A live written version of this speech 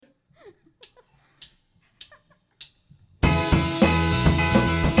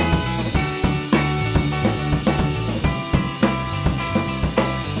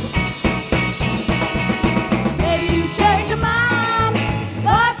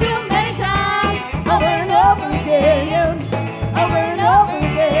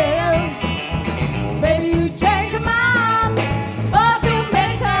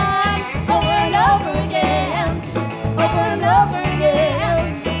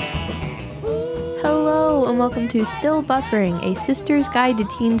welcome to Still Buffering, a sister's guide to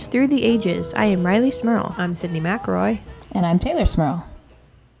teens through the ages. I am Riley Smurl. I'm Sydney McElroy. And I'm Taylor Smurl.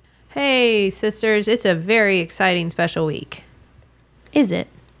 Hey, sisters, it's a very exciting special week. Is it?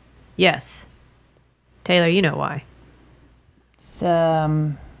 Yes. Taylor, you know why. It's,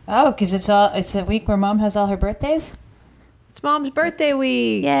 because it's a week where Mom has all her birthdays? It's Mom's birthday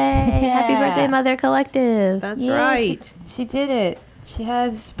week. Yay! Happy birthday, Mother Collective. That's right. She did it. She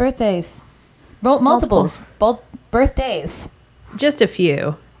has birthdays. Multiples. Both birthdays. Just a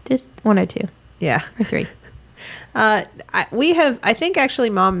few. Just one or two. Yeah. Or three. I think actually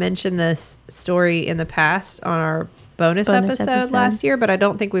Mom mentioned this story in the past on our bonus episode last year, but I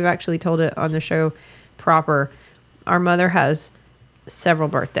don't think we've actually told it on the show proper. Our mother has several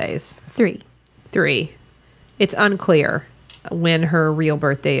birthdays. Three. It's unclear when her real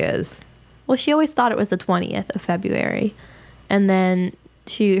birthday is. Well, she always thought it was the 20th of February. And then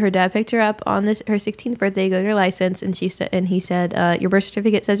her dad picked her up on her 16th birthday, got her license, and he said, your birth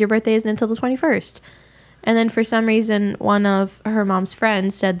certificate says your birthday isn't until the 21st. And then for some reason, one of her mom's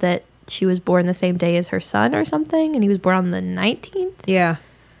friends said that she was born the same day as her son or something, and he was born on the 19th. Yeah.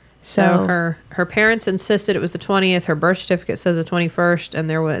 So her parents insisted it was the 20th. Her birth certificate says the 21st, and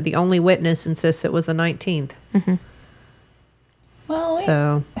the only witness insists it was the 19th. Mm-hmm.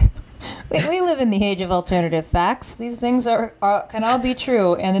 Well, we live in the age of alternative facts. These things can all be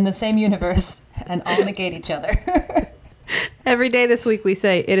true and in the same universe and all negate each other. Every day this week we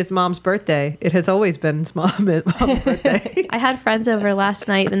say, it is Mom's birthday. It has always been Mom's birthday. I had friends over last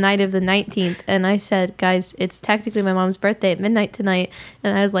night, the night of the 19th, and I said, guys, it's technically my mom's birthday at midnight tonight.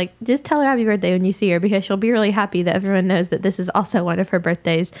 And I was like, just tell her happy birthday when you see her, because she'll be really happy that everyone knows that this is also one of her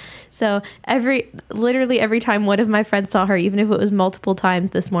birthdays. So literally every time one of my friends saw her, even if it was multiple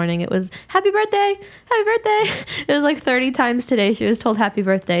times this morning, it was, happy birthday, happy birthday. It was like 30 times today she was told happy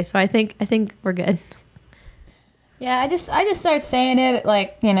birthday. So I think we're good. Yeah, I just start saying it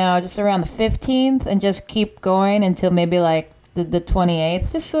just around the 15th and just keep going until maybe like the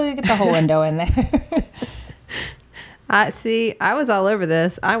 28th, just so you get the whole window in there. I was all over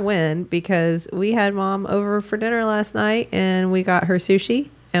this. I win because we had Mom over for dinner last night and we got her sushi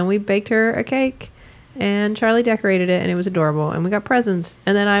and we baked her a cake and Charlie decorated it and it was adorable and we got presents.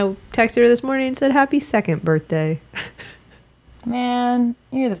 And then I texted her this morning and said, happy second birthday. Man,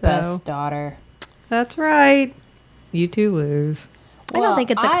 you're the best daughter. That's right. You two lose. I don't think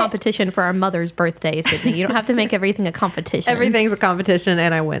it's a competition for our mother's birthday, Sydney. You don't have to make everything a competition. Everything's a competition,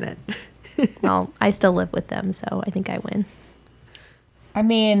 and I win it. Well, I still live with them, so I think I win. I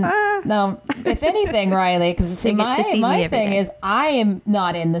mean, no, if anything, Riley, because my thing is I am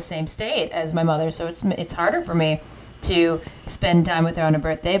not in the same state as my mother, so it's harder for me to spend time with her on her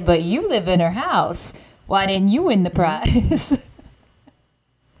birthday, but you live in her house. Why didn't you win the prize?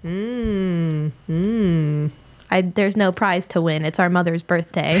 There's no prize to win. It's our mother's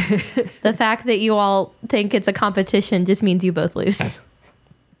birthday. The fact that you all think it's a competition just means you both lose.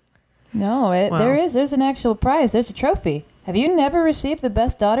 No, there's an actual prize. There's a trophy. Have you never received the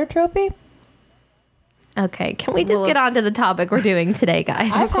Best Daughter trophy? Okay, can we just get on to the topic we're doing today,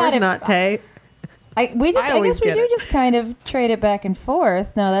 guys? Of course not, Tay. I guess we do just kind of trade it back and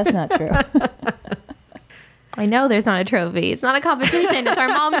forth. No, that's not true. I know there's not a trophy. It's not a competition. It's our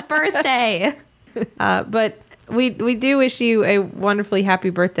mom's birthday. But we do wish you a wonderfully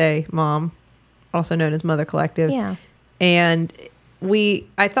happy birthday, Mom, also known as Mother Collective. Yeah. And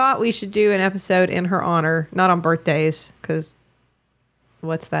I thought we should do an episode in her honor, not on birthdays, because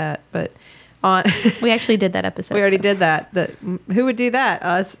what's that? But on we actually did that episode. We already did that. Who would do that?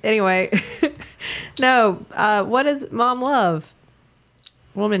 Us. Anyway. No. What does Mom love?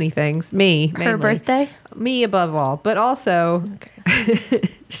 Well, many things. Me, mainly. Her birthday? Me above all. But also,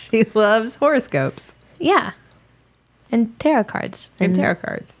 she loves horoscopes. Yeah. And tarot cards. And tarot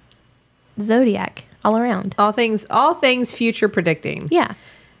cards. Zodiac. All around. All things future predicting. Yeah.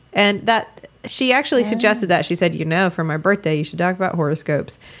 And that she actually suggested that. She said, for my birthday, you should talk about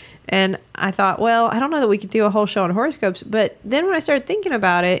horoscopes. And I thought, well, I don't know that we could do a whole show on horoscopes. But then when I started thinking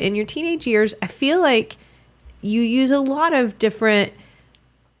about it, in your teenage years, I feel like you use a lot of different...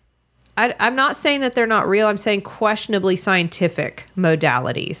 I'm not saying that they're not real. I'm saying questionably scientific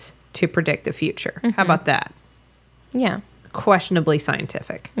modalities to predict the future. Mm-hmm. How about that? Yeah. Questionably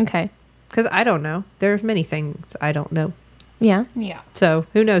scientific. Okay. Because I don't know. There's many things I don't know. Yeah. Yeah. So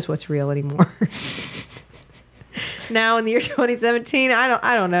who knows what's real anymore? Now in the year 2017,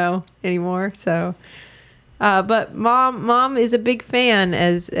 I don't know anymore. So, but mom is a big fan,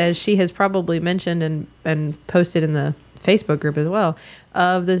 as she has probably mentioned and posted in the Facebook group as well,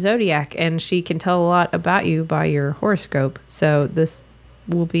 of the Zodiac, and she can tell a lot about you by your horoscope. So this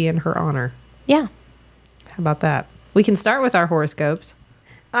will be in her honor. Yeah. How about that? We can start with our horoscopes.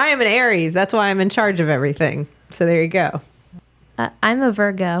 I am an Aries. That's why I'm in charge of everything. So there you go. I'm a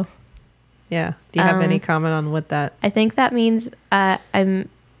Virgo. Yeah. Do you have any comment on what that? I think that means I'm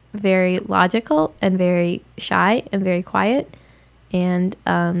very logical and very shy and very quiet and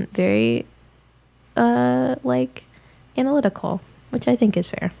very like analytical, which I think is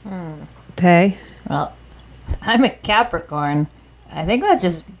fair. Tay? Well, I'm a Capricorn. I think that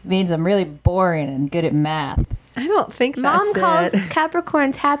just means I'm really boring and good at math. I don't think Mom that's calls it.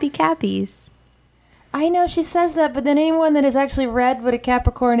 Capricorns happy cappies. I know she says that, but then anyone that has actually read what a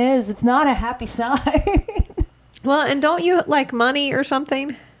Capricorn is, it's not a happy sign. Well, and don't you like money or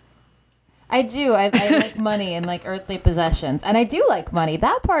something? I do. I like money and like earthly possessions. And I do like money.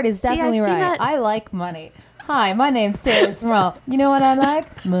 That part is definitely I've seen right. that. I like money. Hi, my name's Taylor Small. You know what I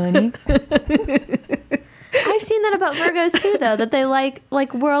like? Money. I've seen that about Virgos too, though, that they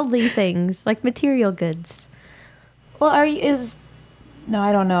like worldly things, like material goods. Well, no,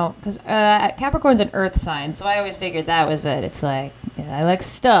 I don't know. Because Capricorn's an earth sign, so I always figured that was it. It's like, yeah, I like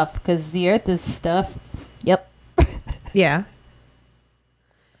stuff because the earth is stuff. Yep. Yeah.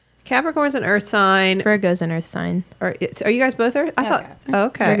 Capricorn's an earth sign. Virgo's an earth sign. Are you guys both earth? I thought.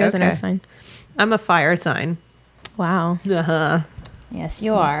 Okay. Virgo's an okay. earth sign. I'm a fire sign. Wow. Uh-huh. Yes,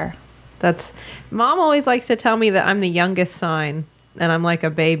 you are. That's Mom always likes to tell me that I'm the youngest sign and I'm like a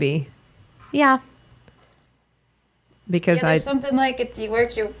baby Yeah. because There's something like it. Do you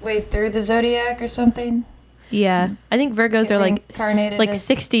work your way through the zodiac or something? Yeah. I think Virgos are like Reincarnated as-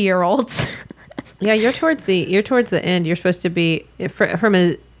 60-year-olds. Yeah, you're towards the end. You're supposed to be from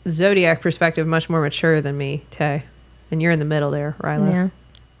a zodiac perspective much more mature than me, Tay. And you're in the middle there, Ryla. Yeah.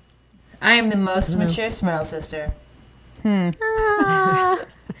 I am the most mature small sister. Ah.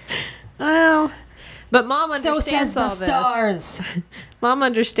 Well, but Mom So understands says the all this. stars. Mom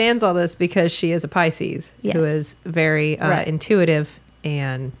understands all this because she is a Pisces Yes. who is very Right. intuitive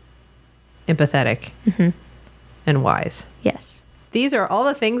and empathetic and wise. Yes. These are all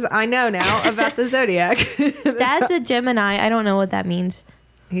the things I know now about the zodiac. Dad's a Gemini. I don't know what that means.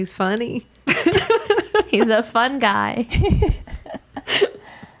 He's funny. He's a fun guy.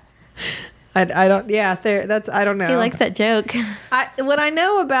 I don't. Yeah, I don't know. He likes that joke. What I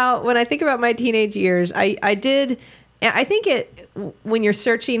know about when I think about my teenage years, I think when you're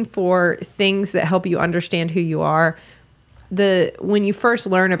searching for things that help you understand who you are, when you first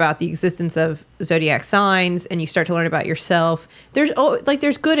learn about the existence of zodiac signs and you start to learn about yourself, there's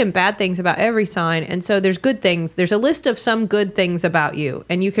good and bad things about every sign. And so there's good things. There's a list of some good things about you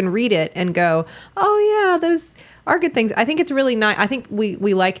and you can read it and go, oh yeah, those are good things. I think it's really nice. I think we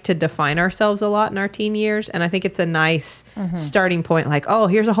like to define ourselves a lot in our teen years. And I think it's a nice starting point. Like, oh,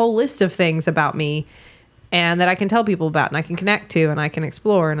 here's a whole list of things about me and that I can tell people about and I can connect to and I can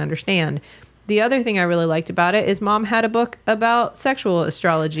explore and understand. The other thing I really liked about it is Mom had a book about sexual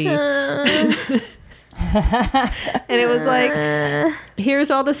astrology. And it was like,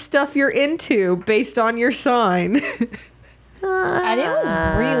 here's all the stuff you're into based on your sign. And it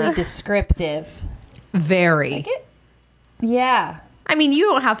was really descriptive. Very. Like it, yeah. I mean, you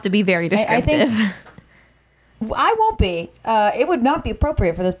don't have to be very descriptive. I won't be. It would not be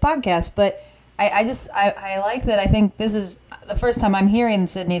appropriate for this podcast, but I like that. I think this is the first time I'm hearing,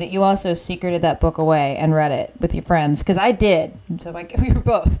 Sydney, that you also secreted that book away and read it with your friends, because I did. So we were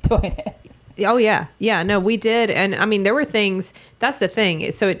both doing it. Oh, yeah. Yeah, no, we did. And I mean, there were things, that's the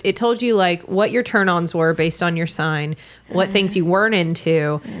thing. So it told you like what your turn-ons were based on your sign, what things you weren't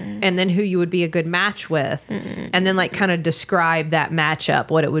into, and then who you would be a good match with. And then like kind of describe that matchup,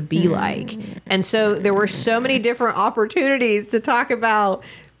 what it would be like. And so there were so many different opportunities to talk about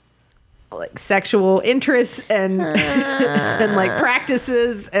like sexual interests and and like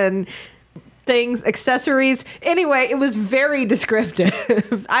practices and things, accessories. Anyway, it was very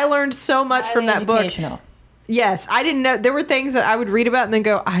descriptive. I learned so much from that book. Yes, I didn't know. There were things that I would read about and then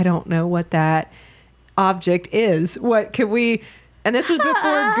go, I don't know what that object is. What could we... And this was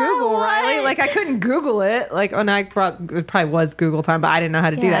before Google, Riley. Like, I couldn't Google it. Like, it probably was Google time, but I didn't know how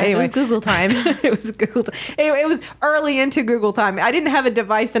to do that. Anyway, it was Google time. It was Google time. Anyway, it was early into Google time. I didn't have a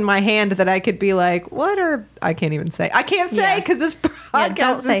device in my hand that I could be like, I can't even say. I can't say because this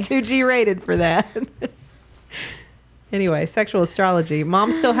podcast is too G-rated for that. Anyway, sexual astrology.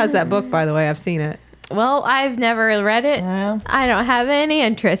 Mom still has that book, by the way. I've seen it. Well, I've never read it. Yeah. I don't have any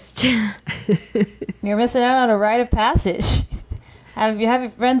interest. You're missing out on a rite of passage. Have your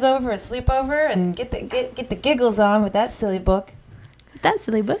friends over for a sleepover and get the giggles on with that silly book. That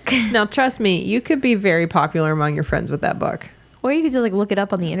silly book. Now, trust me, you could be very popular among your friends with that book. Or you could just like look it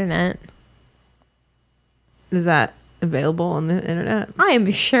up on the internet. Is that available on the internet? I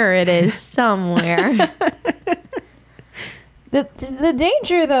am sure it is somewhere. The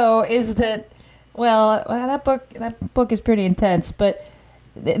danger, though, is that, well, that book is pretty intense, but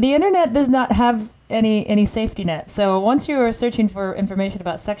the internet does not have any safety net. So once you are searching for information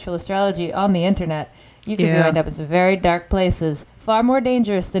about sexual astrology on the internet, you could end up in some very dark places, far more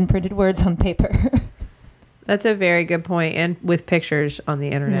dangerous than printed words on paper. That's a very good point, and with pictures on the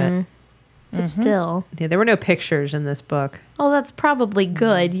internet. But still. Yeah, there were no pictures in this book. Oh, that's probably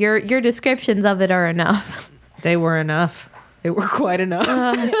good. Your descriptions of it are enough. They were enough. They were quite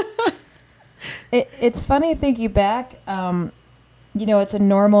enough. It's funny thinking back. It's a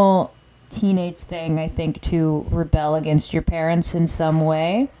normal teenage thing, I think, to rebel against your parents in some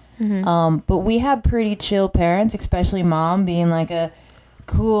way. But we had pretty chill parents, especially mom being like a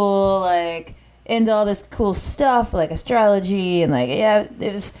cool, like into all this cool stuff like astrology and like, yeah,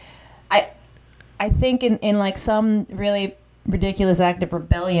 it was, I think in like some really ridiculous act of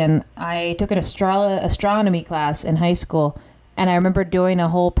rebellion, I took an astronomy class in high school, and I remember doing a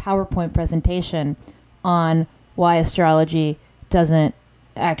whole PowerPoint presentation on why astrology doesn't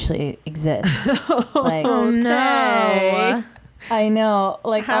actually exist. Like, oh no. I know,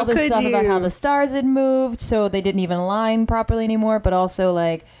 like all this stuff about how the stars had moved, so they didn't even align properly anymore, but also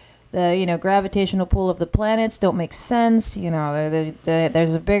like the gravitational pull of the planets don't make sense.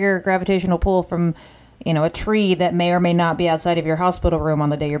 There's a bigger gravitational pull from a tree that may or may not be outside of your hospital room on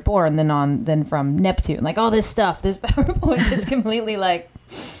the day you're born than from Neptune. Like all this stuff. This PowerPoint is completely like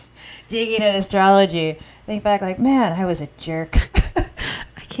digging at astrology. Think back, like, man, I was a jerk.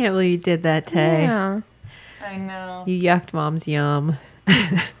 I can't believe you did that, Tay. Yeah. I know. You yucked mom's yum.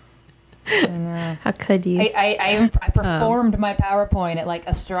 I know. How could you? I performed my PowerPoint at like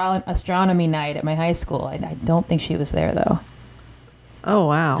astronomy night at my high school. I don't think she was there though. Oh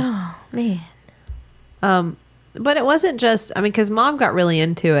wow. Oh man. But it wasn't just, because mom got really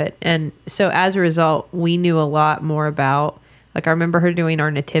into it, and so as a result, we knew a lot more about. Like, I remember her doing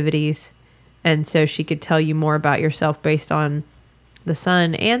our nativities, and so she could tell you more about yourself based on the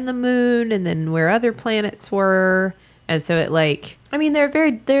sun and the moon, and then where other planets were, and so it like.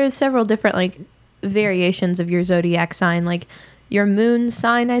 There are several different like variations of your zodiac sign. Like your moon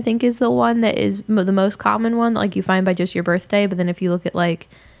sign, I think, is the one that is the most common one. Like you find by just your birthday. But then if you look at like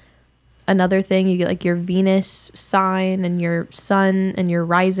another thing, you get like your Venus sign and your sun and your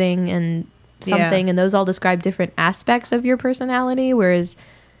rising and something, and those all describe different aspects of your personality. Whereas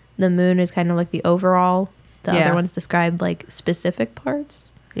the moon is kind of like the overall. The other ones describe like specific parts.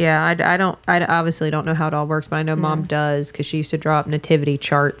 Yeah, I obviously don't know how it all works, but I know mom does, because she used to draw up nativity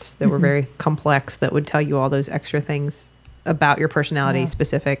charts that were very complex that would tell you all those extra things about your personality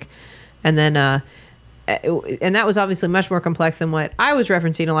specific. And then, and that was obviously much more complex than what I was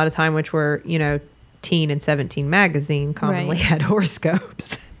referencing a lot of time, which were, Teen and 17 magazine commonly had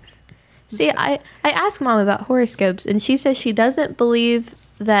horoscopes. See, I asked mom about horoscopes, and she says she doesn't believe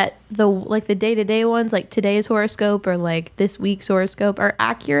that the day-to-day ones, like today's horoscope or like this week's horoscope, are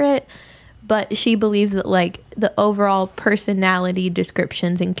accurate, but she believes that like the overall personality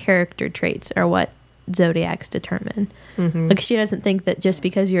descriptions and character traits are what zodiacs determine. Like she doesn't think that just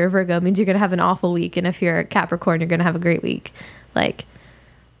because you're a Virgo means you're gonna have an awful week, and if you're a Capricorn you're gonna have a great week. Like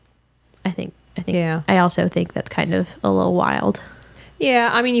I think I also think that's kind of a little wild.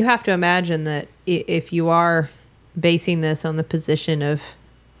 Yeah, you have to imagine that if you are basing this on the position of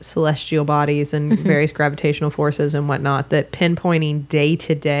celestial bodies and various gravitational forces and whatnot, that pinpointing day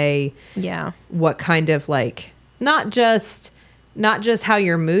to day what kind of like not just how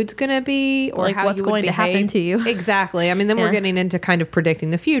your mood's gonna be or like how what's you would going behave. To happen to you. Exactly. Then we're getting into kind of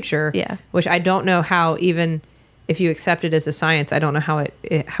predicting the future, which I don't know how, even if you accept it as a science, I don't know how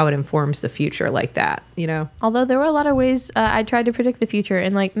it informs the future like that, Although there were a lot of ways I tried to predict the future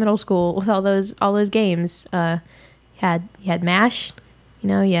in like middle school with all those games. You had MASH,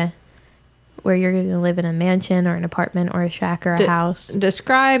 where you're going to live in a mansion or an apartment or a shack or a house.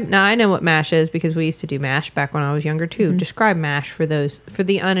 Describe. Now I know what MASH is because we used to do MASH back when I was younger too. Describe MASH for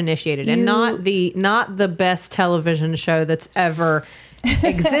the uninitiated, and not the best television show that's ever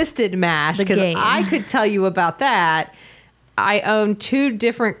existed. MASH, because I could tell you about that. I own 2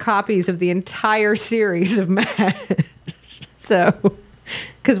 different copies of the entire series of MASH, so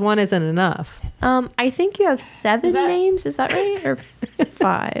because one isn't enough. I think you have 7 names. Is that right, or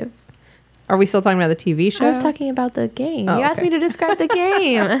 5? Are we still talking about the TV show? I was talking about the game. You asked me to describe the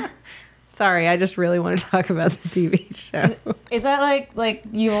game. Sorry, I just really want to talk about the TV show. Is that like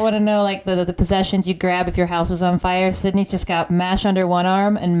you want to know like the possessions you grab if your house was on fire? Sydney's just got MASH under one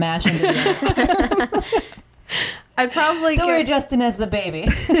arm and MASH under the other. I'd probably don't worry, Justin has the baby.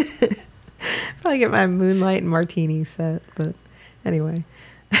 Probably get my Moonlight and Martini set, but anyway.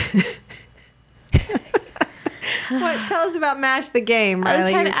 What? Tell us about MASH the game. I was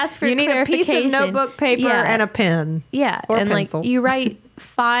Riley. trying to ask for You need a piece of clarification. notebook paper and a pen. Yeah, Or and pencil. like you write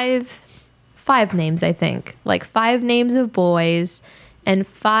five names, I think, like 5 names of boys and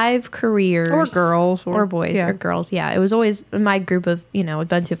 5 careers, Or girls. or boys, yeah. or girls. Yeah, it was always my group of a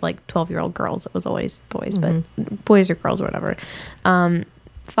bunch of like 12-year-old girls. It was always boys, but boys or girls or whatever.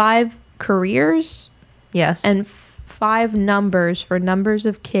 5 careers, Yes. and 5 numbers for numbers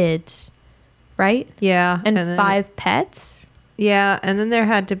of kids, right? yeah. And then, 5 pets. Yeah. And then there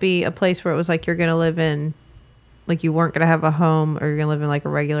had to be a place where it was like you're going to live in, like you weren't going to have a home, or you're going to live in like a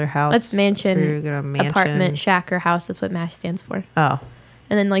regular house. That's mansion, or you're gonna mansion. apartment, shack, or house. That's what MASH stands for. Oh.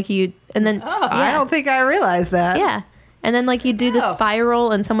 And then I don't think I realized that. Yeah. And then like you do the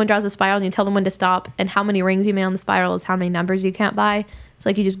spiral, and someone draws a spiral and you tell them when to stop, and how many rings you made on the spiral is how many numbers you can't buy. So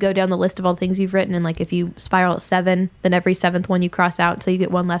like you just go down the list of all the things you've written, and like if you spiral at 7, then every 7th one you cross out until you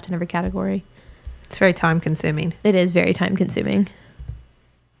get 1 left in every category. It's very time consuming. It is very time consuming.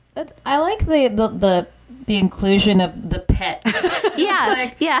 I like the inclusion of the pet. Yeah.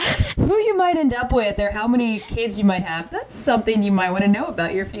 like- Yeah. Who you might end up with or how many kids you might have. That's something you might want to know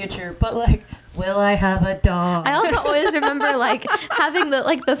about your future. But like, will I have a dog? I also always remember like having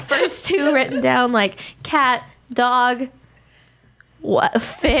the first 2 written down, like cat, dog,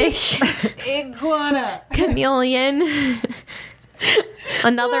 fish, Iguana. chameleon.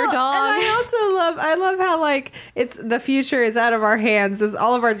 Another dog. And I love how like it's the future is out of our hands. As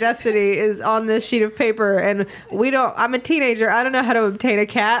all of our destiny is on this sheet of paper, and I'm a teenager. I don't know how to obtain a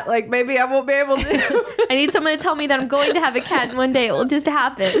cat. Like maybe I won't be able to. I need someone to tell me that I'm going to have a cat and one day it will just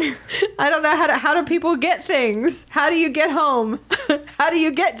happen. I don't know how do people get things? How do you get home? How do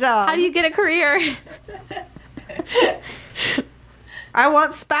you get jobs? How do you get a career? I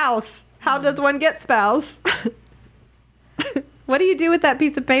want spouse. How does one get spouse? What do you do with that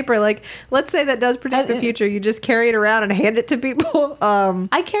piece of paper? Like, let's say that does predict the future. You just carry it around and hand it to people.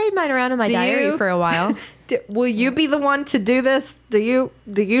 I carried mine around in my diary for a while. Will you be the one to do this? Do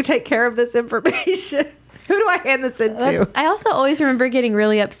you take care of this information? Who do I hand this into? I also always remember getting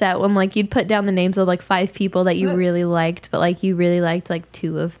really upset when like you'd put down the names of like 5 people that you really liked, but like you really liked like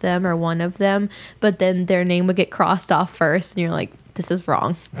 2 of them or 1 of them, but then their name would get crossed off first, and you're like, this is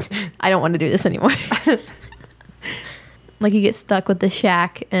wrong. I don't want to do this anymore. Like you get stuck with the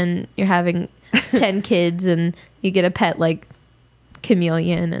shack and you're having 10 kids and you get a pet like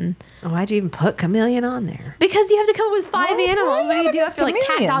chameleon. And why'd you even put chameleon on there? because you have to come up with 5 Well, animals. what What do you do against after like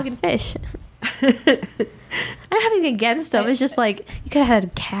cat, dog, and chameleons? fish? I don't have anything against them. It's just like you could have had a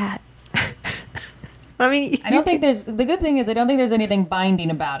cat. I mean, I don't think the good thing is I don't think there's anything binding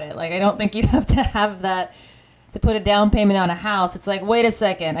about it. Like I don't think you have to have that to put a down payment on a house. It's like, wait a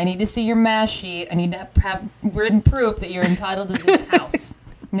second, I need to see your MASH sheet. I need to have written proof that you're entitled to this house.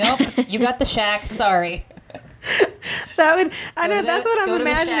 Nope, you got the shack. Sorry. that would. I know that's what I'm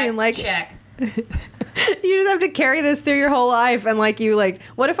imagining. Like, shack. you just have to carry this through your whole life, and like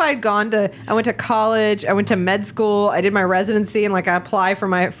what if I went to college, I went to med school, I did my residency, and like I apply for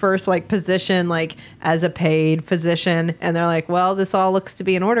my first like position like as a paid physician, and they're like, well, this all looks to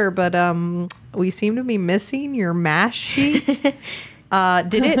be in order, but we seem to be missing your MASH sheet.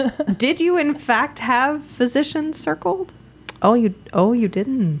 Did you in fact have physicians circled? Oh, you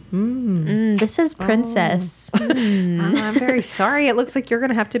didn't. This is Princess. I'm very sorry. It looks like you're going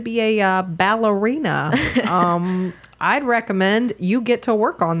to have to be a ballerina. I'd recommend you get to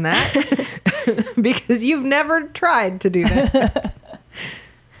work on that because you've never tried to do that.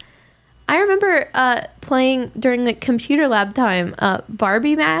 I remember playing during the computer lab time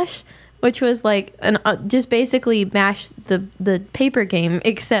Barbie MASH, which was like just basically MASH the paper game,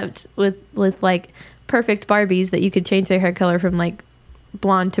 except with like perfect Barbies that you could change their hair color from like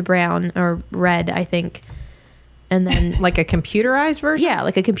blonde to brown or red, I think. And then like a computerized version? Yeah,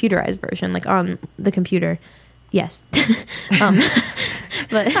 like a computerized version, like on the computer. Yes.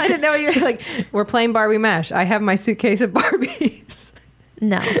 But I didn't know you were like, we're playing Barbie MASH. I have my suitcase of Barbies.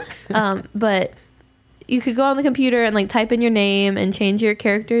 No. But you could go on the computer and like type in your name and change your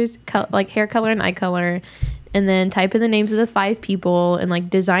character's like hair color and eye color, and then type in the names of the 5 people and like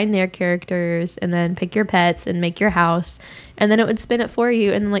design their characters, and then pick your pets and make your house, and then it would spin it for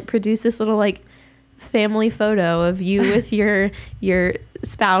you and like produce this little like family photo of you with your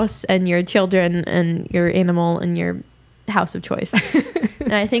spouse and your children and your animal and your house of choice.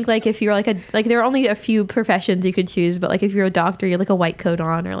 And I think like if you're like there are only a few professions you could choose, but like if you're a doctor, you had like a white coat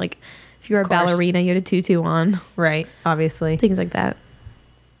on, or like if you're a ballerina, you had a tutu on. Right, obviously. Things like that.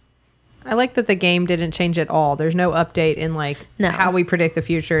 I like that the game didn't change at all. There's no update in like how we predict the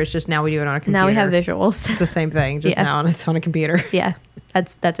future. It's just now we do it on a computer. Now we have visuals. It's the same thing, just now it's on a computer. Yeah,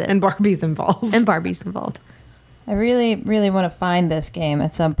 that's it. And Barbie's involved. And Barbie's involved. I really, really want to find this game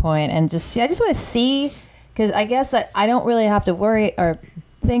at some point and just see. I just want to see, because I guess I don't really have to worry or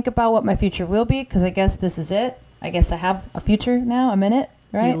think about what my future will be, because I guess this is it. I guess I have a future now. I'm in it,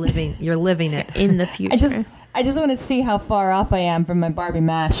 right? You're living it in the future. I just want to see how far off I am from my Barbie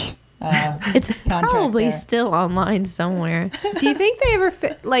MASH. It's probably still online somewhere. Do you think they ever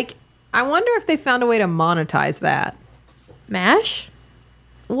I wonder if they found a way to monetize that. MASH?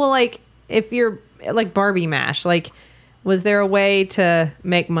 Well, like if you're like Barbie MASH, like was there a way to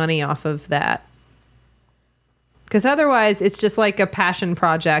make money off of that? Because otherwise it's just like a passion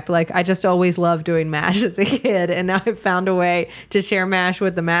project. Like I just always loved doing MASH as a kid, and now I've found a way to share MASH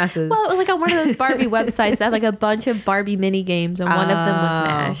with the masses. Well, it was like on one of those Barbie websites that had like a bunch of Barbie mini games, and one of them was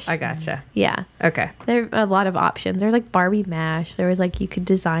MASH. I gotcha. Yeah. Okay. There are a lot of options. There's like Barbie MASH. There was like you could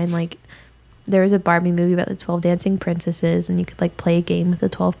design like there was a Barbie movie about the 12 dancing princesses, and you could like play a game with the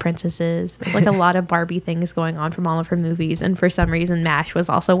 12 princesses. It's like a lot of Barbie things going on from all of her movies, and for some reason MASH was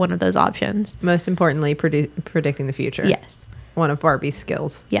also one of those options. Most importantly, predicting the future. Yes. One of Barbie's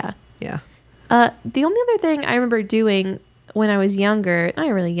skills. Yeah. Yeah. The only other thing I remember doing when I was younger, not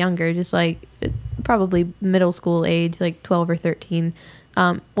really younger, just like probably middle school age, like 12 or 13,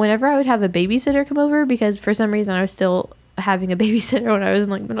 whenever I would have a babysitter come over, because for some reason I was still having a babysitter when I was in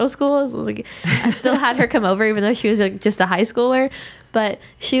like middle school. So, like I still had her come over even though she was like just a high schooler, but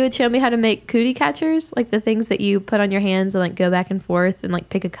she would show me how to make cootie catchers, like the things that you put on your hands and like go back and forth and like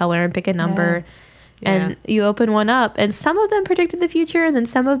pick a color and pick a number. And you open one up, and some of them predicted the future, and then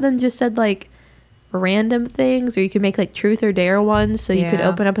some of them just said like random things, or you could make like truth or dare ones, so you could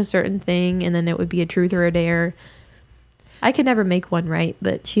open up a certain thing and then it would be a truth or a dare. I could never make one right,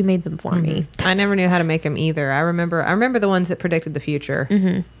 but she made them for me. I never knew how to make them either. I remember the ones that predicted the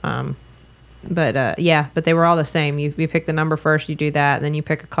future. But they were all the same. You pick the number first, you do that, and then you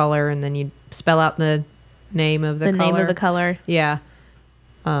pick a color, and then you spell out the name of the color. The name of the color. Yeah.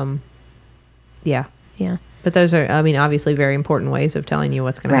 Yeah. Yeah. But those are, I mean, obviously very important ways of telling you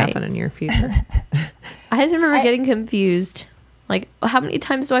what's going to happen in your future. I just remember getting confused. Like, how many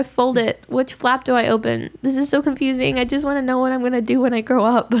times do I fold it? Which flap do I open? This is so confusing. I just want to know what I'm going to do when I grow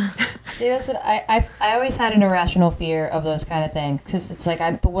up. See, that's what I always had an irrational fear of those kind of things. Because it's like,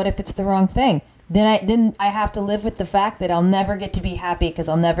 but what if it's the wrong thing? Then I have to live with the fact that I'll never get to be happy, because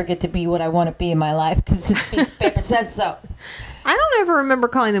I'll never get to be what I want to be in my life, because this piece of paper says so. I don't ever remember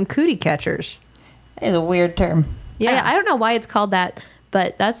calling them cootie catchers. It's a weird term. Yeah. I don't know why it's called that,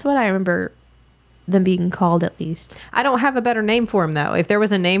 but that's what I remember them being called, at least. I don't have a better name for them, though. If there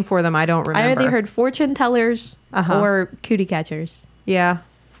was a name for them, I don't remember. I either heard fortune tellers or cootie catchers. Yeah.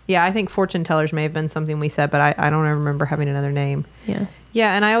 Yeah, I think fortune tellers may have been something we said, but I don't ever remember having another name. Yeah.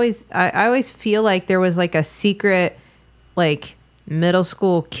 Yeah, and I always feel like there was like a secret, like, middle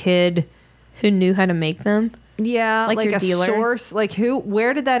school kid who knew how to make them. Yeah, like a dealer? Source. Like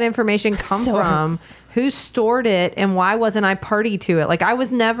where did that information come from? Who stored it, and why wasn't I party to it? Like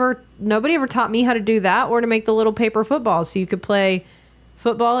nobody ever taught me how to do that, or to make the little paper footballs so you could play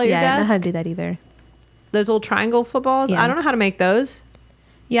football at your desk. Yeah, I don't know how to do that either. Those little triangle footballs? Yeah. I don't know how to make those.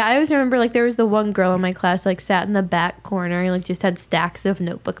 Yeah, I always remember like there was the one girl in my class like sat in the back corner and like just had stacks of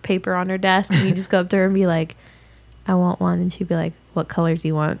notebook paper on her desk, and you just go up to her and be like, I want one, and she'd be like, what colors do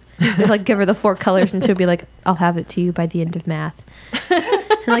you want? I'd like give her the 4 colors, and she'll be like, I'll have it to you by the end of math.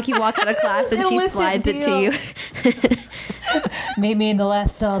 And like you walk out of class and she slides it to you. Meet me in the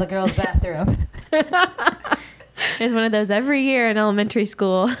last stall of the girls' bathroom. There's one of those every year in elementary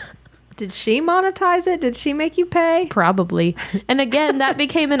school. Did she monetize it? Did she make you pay? Probably. And again, that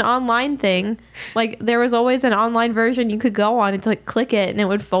became an online thing. Like there was always an online version you could go on and like click it, and it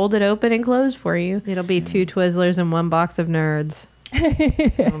would fold it open and close for you. It'll be 2 Twizzlers and 1 box of Nerds.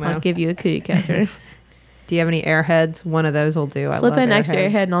 I'll give you a cootie catcher. Do you have any Airheads? One of those will do. Slip in extra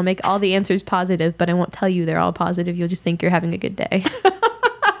Airhead, and I'll make all the answers positive, but I won't tell you they're all positive. You'll just think you're having a good day.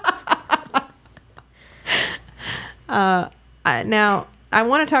 Now, I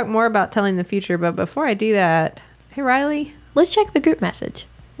want to talk more about telling the future, but before I do that, hey, Riley. Let's check the group message.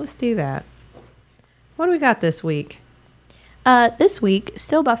 Let's do that. What do we got this week? This week,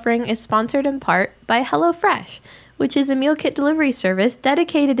 Still Buffering is sponsored in part by HelloFresh, which is a meal kit delivery service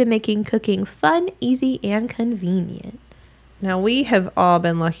dedicated to making cooking fun, easy, and convenient. Now, we have all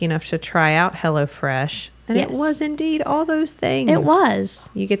been lucky enough to try out HelloFresh, and it was indeed all those things. It was.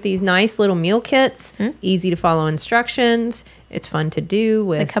 You get these nice little meal kits, easy to follow instructions. It's fun to do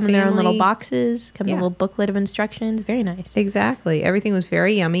with They come family. in their own little boxes, come in a little booklet of instructions. Very nice. Exactly. Everything was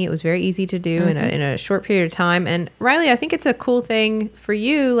very yummy. It was very easy to do in a short period of time. And Riley, I think it's a cool thing for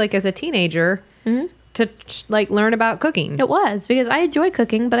you, like as a teenager, to like learn about cooking. It was, because I enjoy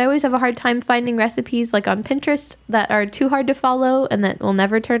cooking, but I always have a hard time finding recipes like on Pinterest that are too hard to follow and that will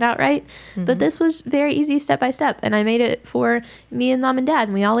never turn out right. But this was very easy step by step, and I made it for me and Mom and Dad,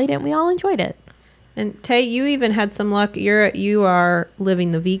 and we all ate it and we all enjoyed it. And Tay, you even had some luck. You are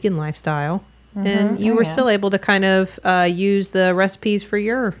living the vegan lifestyle, and you were still able to kind of use the recipes for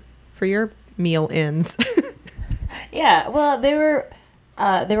your meal ends. Yeah, well, they were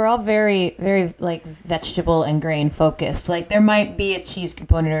all very, very like vegetable and grain focused. Like there might be a cheese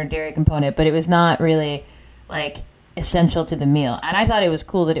component or a dairy component, but it was not really like essential to the meal. And I thought it was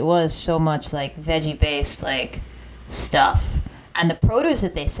cool that it was so much like veggie based like stuff. And the produce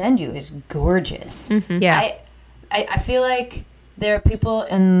that they send you is gorgeous. Yeah. I feel like there are people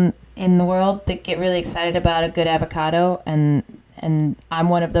in the world that get really excited about a good avocado, and I'm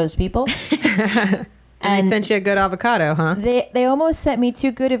one of those people. And they sent you a good avocado, huh? They almost sent me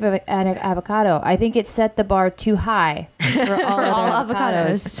too good of an avocado. I think it set the bar too high for all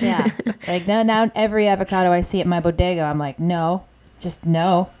avocados. Yeah. Like now every avocado I see at my bodega, I'm like, no, just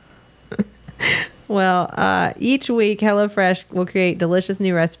no. Well, each week HelloFresh will create delicious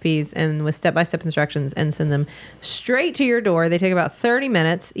new recipes and with step-by-step instructions and send them straight to your door. They take about 30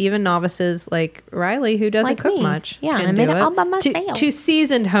 minutes. Even novices like Riley, who doesn't cook much, yeah, can I made do it all by myself. To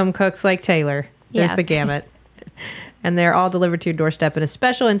seasoned home cooks like Taylor. There's the gamut. And they're all delivered to your doorstep in a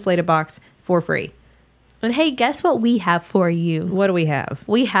special insulated box for free. And hey, guess what we have for you? What do we have?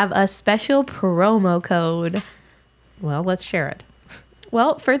 We have a special promo code. Well, let's share it.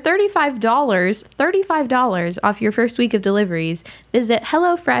 Well, for $35 off your first week of deliveries, visit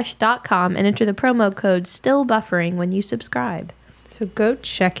HelloFresh.com and enter the promo code STILLBuffering when you subscribe. So go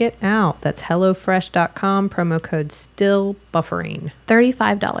check it out. That's HelloFresh.com, promo code STILLBuffering.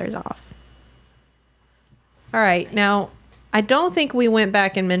 $35 off. All right. Now, I don't think we went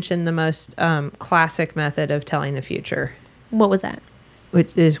back and mentioned the most classic method of telling the future. What was that?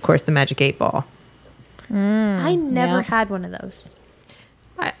 Which is, of course, the Magic 8 Ball. I never had one of those.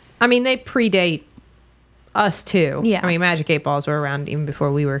 I mean, they predate us too. Yeah. I mean, Magic 8 Balls were around even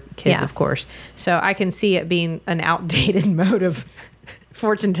before we were kids, of course. So I can see it being an outdated mode of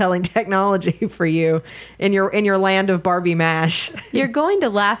fortune telling technology for you in your land of Barbie Mash. You're going to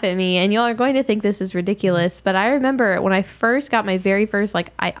laugh at me and y'all are going to think this is ridiculous, but I remember when I first got my very first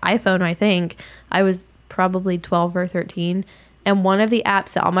iPhone, I think I was probably 12 or 13, and one of the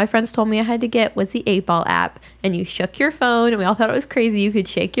apps that all my friends told me I had to get was the 8 Ball app, and you shook your phone, and we all thought it was crazy. You could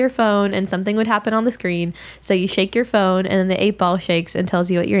shake your phone and something would happen on the screen. So you shake your phone and then the 8 Ball shakes and tells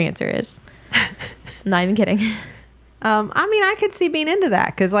you what your answer is. I'm not even kidding. I mean, I could see being into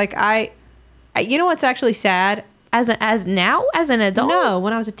that because, like, I you know what's actually sad? As an adult? No,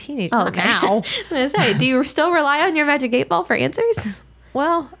 when I was a teenager. Oh, okay. Now. I was gonna say, do you still rely on your Magic 8 Ball for answers?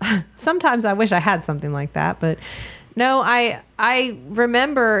 Well, sometimes I wish I had something like that, but no, I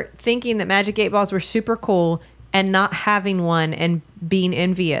remember thinking that Magic 8 Balls were super cool and not having one and being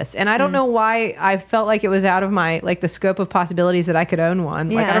envious. And I don't know why I felt like it was out of my, like, the scope of possibilities that I could own one.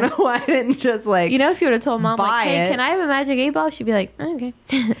 Like, I don't know why I didn't just, like, you know, if you would have told Mom, like, hey, it. can I have a Magic 8 Ball? She'd be like, oh, okay.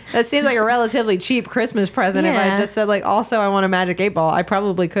 That seems like a relatively cheap Christmas present. If I just said, like, also I want a Magic 8 Ball, I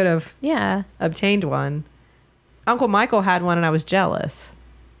probably could have obtained one. Uncle Michael had one and I was jealous.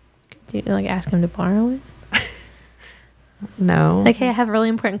 Do you, like, ask him to borrow it? No. Like, hey, I have a really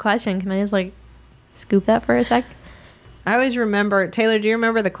important question. Can I just, like, scoop that for a sec? I always remember, Taylor, do you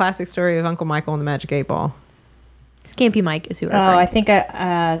remember the classic story of Uncle Michael and the Magic 8 Ball? Scampy Mike is who we're I think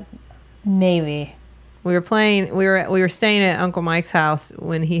maybe. We were staying at Uncle Mike's house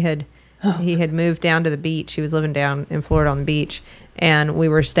when he had moved down to the beach. He was living down in Florida on the beach, and we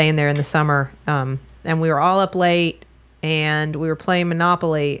were staying there in the summer. And we were all up late, and we were playing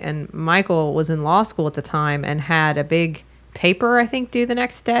Monopoly, and Michael was in law school at the time and had a big paper, I think, due the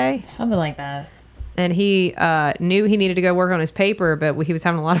next day. Something like that. And he knew he needed to go work on his paper, but he was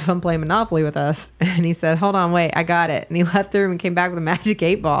having a lot of fun playing Monopoly with us. And he said, hold on, wait, I got it. And he left the room and came back with a Magic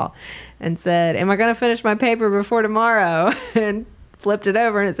 8 Ball and said, am I going to finish my paper before tomorrow? And flipped it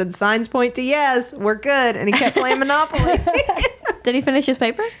over and it said, signs point to yes, we're good. And he kept playing Monopoly. Did he finish his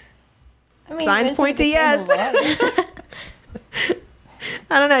paper? I mean, signs point to yes.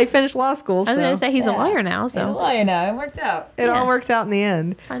 I don't know. He finished law school. I was going to say he's a lawyer now. So He's a lawyer now. It worked out. It all works out in the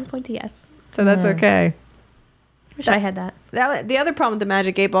end. Signs point to yes. So that's okay. Wish I had that. The other problem with the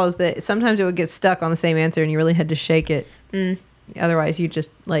Magic 8 Ball is that sometimes it would get stuck on the same answer and you really had to shake it. Otherwise, you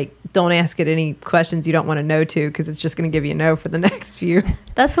just, like, don't ask it any questions you don't want to know to because it's just going to give you a no for the next few.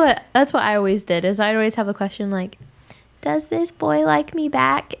 That's what I always did is I'd always have a question like, does this boy like me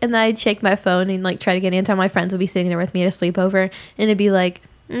back? And then I'd shake my phone and, like, try to get an answer. My friends would be sitting there with me at a sleepover and it'd be like,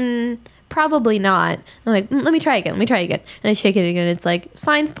 probably not. I'm like, let me try again. And I shake it again. It's like,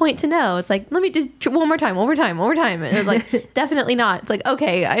 signs point to no. It's like, let me just one more time. And it was like, definitely not. It's like,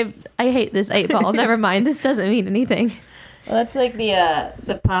 okay, I hate this 8 ball. Never mind. This doesn't mean anything. Well, that's like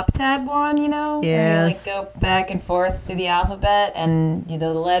the pop tab one, you know? Yeah. Where you like go back and forth through the alphabet, and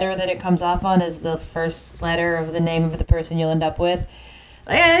the letter that it comes off on is the first letter of the name of the person you'll end up with.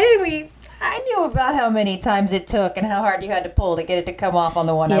 I knew about how many times it took and how hard you had to pull to get it to come off on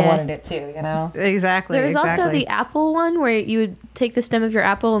the one I wanted it to, you know? Exactly. There was also the apple one where you would take the stem of your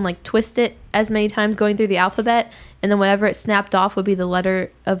apple and like twist it as many times going through the alphabet, and then whatever it snapped off would be the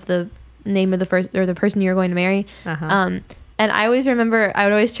letter of the name of the first or the person you're going to marry. And I always remember I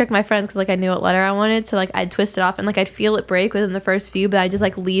would always trick my friends because like I knew what letter I wanted, so like I'd twist it off and like I'd feel it break within the first few, but I just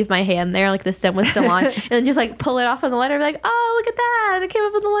like leave my hand there like the stem was still on, and then just like pull it off on the letter and be like, oh, look at that, I came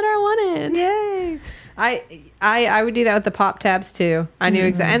up with the letter I wanted. Yay. I would do that with the pop tabs too. I knew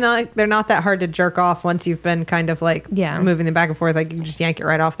exactly, and they're not that hard to jerk off once you've been kind of like moving them back and forth. Like you can just yank it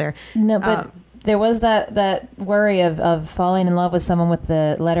right off there. No, but there was that worry of falling in love with someone with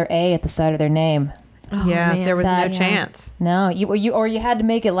the letter A at the start of their name. Oh, yeah, man, there was no chance. No, you had to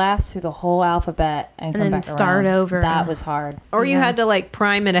make it last through the whole alphabet and come then back start around. over. That was hard. Or you had to like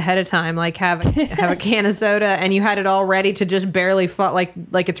prime it ahead of time, like have a can of soda, and you had it all ready to just barely fall, like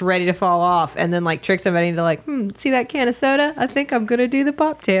it's ready to fall off, and then like trick somebody into like, see that can of soda? I think I'm gonna do the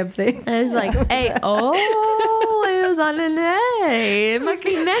pop tab thing. And it was like, hey, it was on an A. It must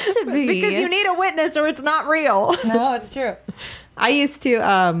be meant to be. Because you need a witness, or it's not real. No, it's true. I used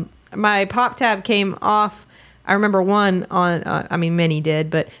to. My pop tab came off. I remember one on, many did,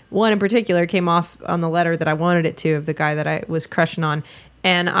 but one in particular came off on the letter that I wanted it to of the guy that I was crushing on.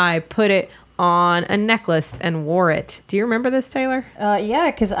 And I put it on a necklace and wore it. Do you remember this, Taylor?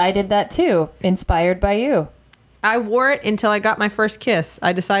 Yeah, because I did that too, inspired by you. I wore it until I got my first kiss.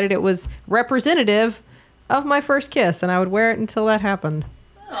 I decided it was representative of my first kiss, and I would wear it until that happened.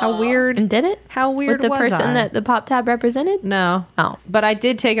 How weird. And did it? How weird was the person that the pop tab represented? No. Oh. But I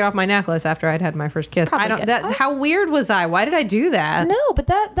did take it off my necklace after I'd had my first kiss. How weird was I? Why did I do that? No, but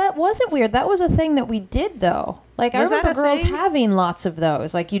that wasn't weird. That was a thing that we did though. Like I remember girls having lots of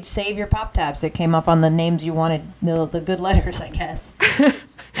those. Like you'd save your pop tabs that came up on the names you wanted, the good letters, I guess. Yeah,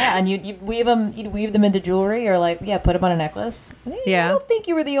 and you'd weave them into jewelry or put them on a necklace. I don't think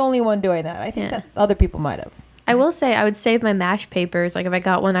you were the only one doing that. I think that other people might have. I will say I would save my MASH papers. Like if I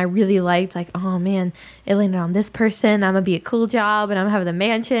got one I really liked, like, oh man, it landed on this person. I'm gonna be a cool job and I'm gonna have the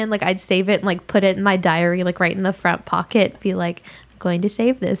mansion. Like I'd save it and like put it in my diary, like right in the front pocket. Be like, I'm going to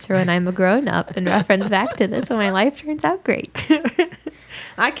save this for when I'm a grown up and reference back to this when my life turns out great.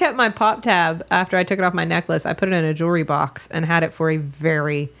 I kept my pop tab after I took it off my necklace. I put it in a jewelry box and had it for a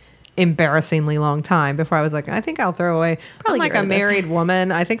very embarrassingly long time before I was like, I think I'll throw away. I'm like a married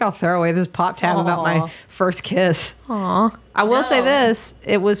woman. I think I'll throw away this pop tab about my first kiss. Aw. I will say this.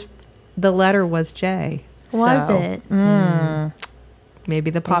 The letter was J. Was it?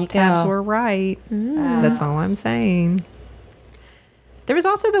 Maybe the pop tabs were right. That's all I'm saying. There was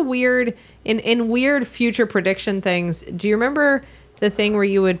also the weird, in weird future prediction things. Do you remember the thing where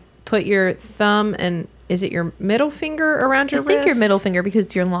you would put your thumb and is it your middle finger around your wrist? I think your middle finger because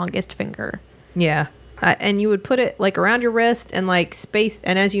it's your longest finger. Yeah. And you would put it like around your wrist and like space.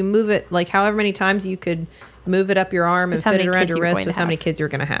 And as you move it, like however many times you could move it up your arm and fit it around your wrist was how many kids you're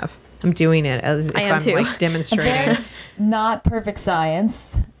going to have. I'm doing it as if I'm like demonstrating. Not perfect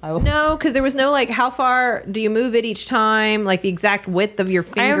science. No, because there was no like how far do you move it each time, like the exact width of your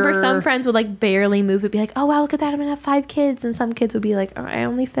finger. I remember some friends would like barely move it, be like, oh wow, look at that, I'm gonna have 5 kids, and some kids would be like, oh, I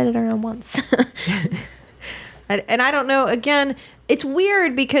only fit it around once. And I don't know, again, it's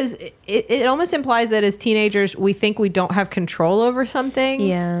weird because it almost implies that as teenagers we think we don't have control over some things.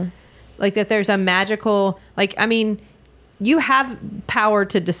 Yeah. Like that there's a magical, like, I mean, you have power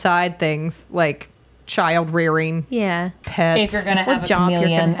to decide things like child rearing, pets. If you're going to have a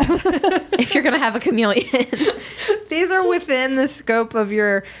chameleon. If you're going to have a chameleon. These are within the scope of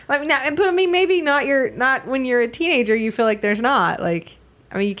your, but I mean, maybe not when you're a teenager, you feel like there's not. Like,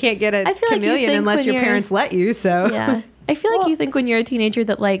 I mean, you can't get a chameleon unless your parents let you, so. Yeah. I feel like you think when you're a teenager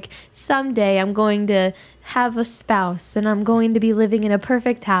that like someday I'm going to have a spouse and I'm going to be living in a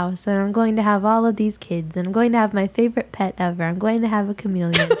perfect house and I'm going to have all of these kids and I'm going to have my favorite pet ever. I'm going to have a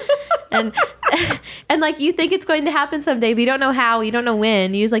chameleon. and like you think it's going to happen someday, but you don't know how, you don't know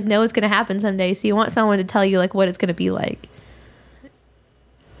when. You just like know it's going to happen someday. So you want someone to tell you like what it's going to be like.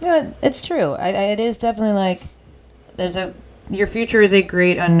 Yeah, it's true. It is definitely like your future is a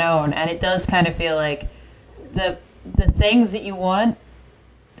great unknown, and it does kind of feel like the things that you want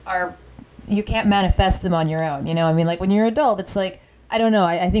you can't manifest them on your own. You know, I mean, like when you're an adult, it's like, I don't know.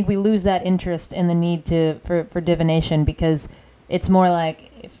 I think we lose that interest in the need for divination because it's more like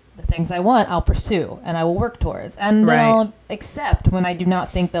if the things I want, I'll pursue and I will work towards. And then I'll accept when I do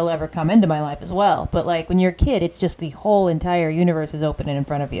not think they'll ever come into my life as well. But like when you're a kid, it's just the whole entire universe is open in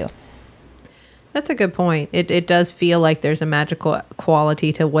front of you. That's a good point. It does feel like there's a magical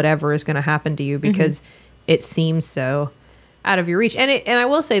quality to whatever is going to happen to you because it seems so out of your reach. And I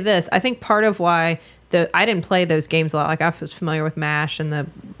will say this, I think part of why I didn't play those games a lot. Like I was familiar with MASH and the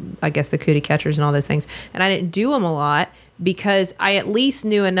Cootie Catchers and all those things. And I didn't do them a lot because I at least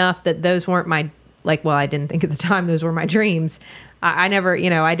knew enough that those weren't my, I didn't think at the time those were my dreams. I never,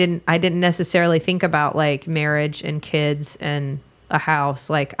 I didn't necessarily think about like marriage and kids and a house.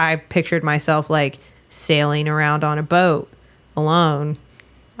 Like I pictured myself like sailing around on a boat alone.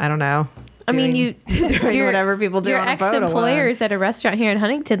 I don't know. I mean, doing whatever people do on a boat alone. Your ex-employers at a restaurant here in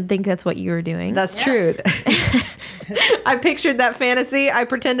Huntington think that's what you were doing. That's true. I pictured that fantasy. I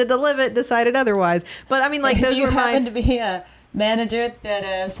pretended to live it, decided otherwise. But I mean, like those you were happen to be a manager at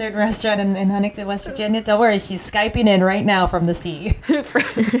a certain restaurant in Huntington, West Virginia. Don't worry, she's Skyping in right now from the sea.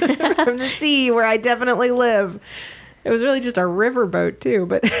 from the sea where I definitely live. It was really just a riverboat too,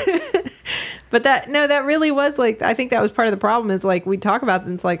 but that really was like, I think that was part of the problem is like we talk about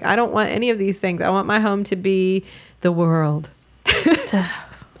this, like I don't want any of these things. I want my home to be the world.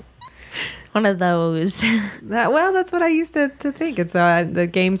 One of those. That's what I used to think. And so the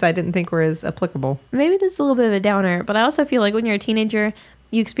games I didn't think were as applicable. Maybe this is a little bit of a downer, but I also feel like when you're a teenager,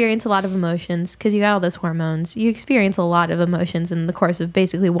 you experience a lot of emotions because you got all those hormones. You experience a lot of emotions in the course of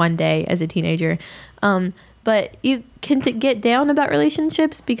basically one day as a teenager. But you can get down about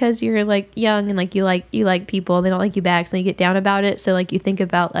relationships because you're like young and like you like people and they don't like you back, so you get down about it. So like you think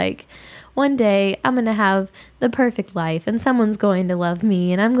about like one day I'm gonna have the perfect life and someone's going to love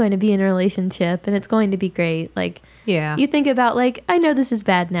me and I'm going to be in a relationship and it's going to be great. Like you think about like I know this is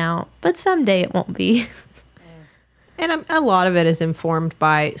bad now, but someday it won't be. And a lot of it is informed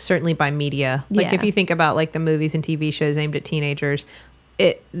certainly by media. Like if you think about like the movies and TV shows aimed at teenagers,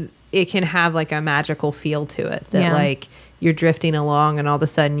 it can have like a magical feel to it that like you're drifting along and all of a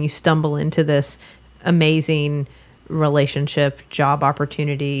sudden you stumble into this amazing relationship, job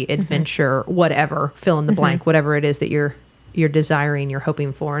opportunity, adventure, whatever, fill in the blank, whatever it is that you're desiring, you're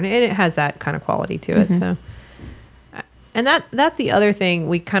hoping for. And it has that kind of quality to it. So, and that's the other thing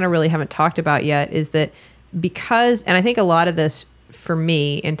we kind of really haven't talked about yet is that because, and I think a lot of this for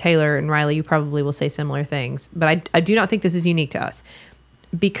me and Taylor and Riley, you probably will say similar things, but I do not think this is unique to us.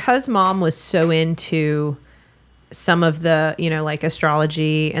 Because Mom was so into some of the, like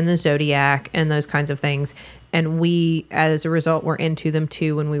astrology and the zodiac and those kinds of things, and we, as a result, were into them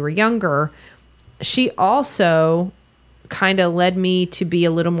too when we were younger, she also kind of led me to be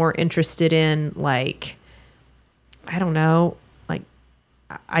a little more interested in, like, I don't know, like,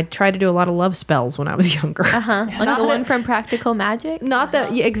 I tried to do a lot of love spells when I was younger. Like the one from Practical Magic? Not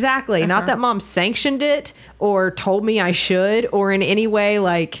that, exactly. Not that Mom sanctioned it or told me I should or in any way,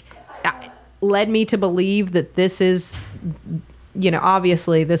 like, led me to believe that this is,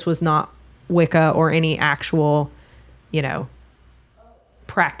 obviously this was not Wicca or any actual,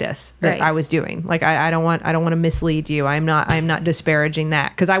 practice that I was doing. Like, I don't want to mislead you. I'm not disparaging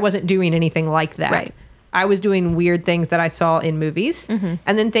that because I wasn't doing anything like that. Right. I was doing weird things that I saw in movies and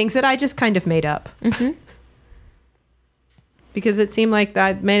then things that I just kind of made up. Because it seemed like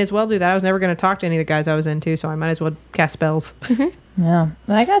I may as well do that. I was never going to talk to any of the guys I was into, so I might as well cast spells. Yeah.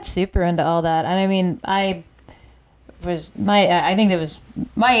 I got super into all that. And I mean, I think it was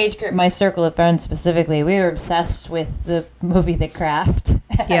my age group, my circle of friends specifically, we were obsessed with the movie The Craft.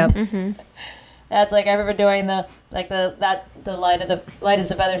 Yep. That's like I remember doing the light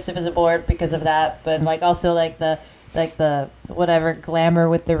as a feather, stiff as a board because of that, but like also like the whatever glamour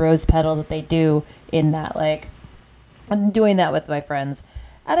with the rose petal that they do in that, like I'm doing that with my friends.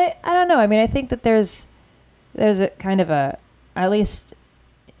 And I don't know. I mean, I think that there's a kind of a, at least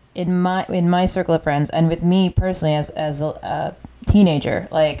in my circle of friends and with me personally as a teenager,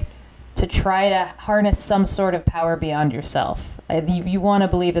 like to try to harness some sort of power beyond yourself. You want to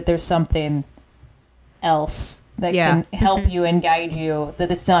believe that there's something else that can help you and guide you, that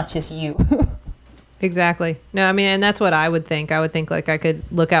it's not just you. Exactly. No, I mean, and that's what I would think. I would think like I could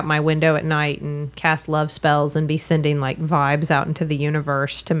look out my window at night and cast love spells and be sending like vibes out into the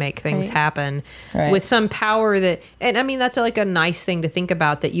universe to make things happen with some power that, and I mean, that's like a nice thing to think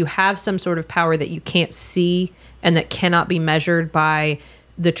about, that you have some sort of power that you can't see and that cannot be measured by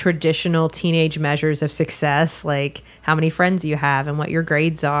the traditional teenage measures of success, like how many friends you have and what your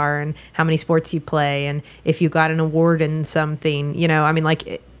grades are and how many sports you play and if you got an award in something, I mean,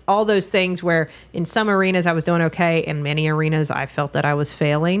 like all those things where in some arenas I was doing okay, in many arenas I felt that I was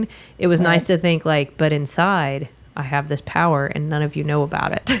failing. It was nice to think like, but inside I have this power and none of you know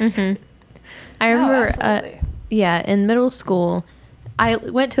about it. Mm-hmm. I remember, in middle school, I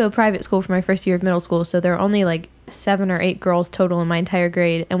went to a private school for my first year of middle school, so there were only like 7 or 8 girls total in my entire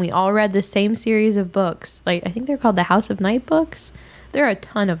grade, and we all read the same series of books. Like, I think they're called the House of Night books. There are a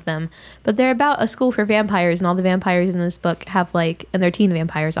ton of them, but they're about a school for vampires, and all the vampires in this book have like, and they're teen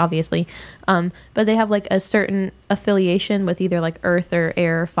vampires, obviously, but they have like a certain affiliation with either like earth or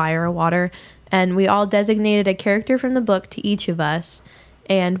air, fire or water, and we all designated a character from the book to each of us.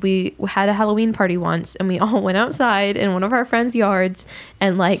 And we had a Halloween party once, and we all went outside in one of our friends' yards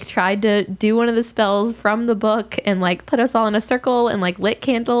and like tried to do one of the spells from the book and like put us all in a circle and like lit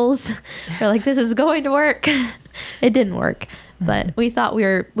candles. We're like, this is going to work. It didn't work, but we thought we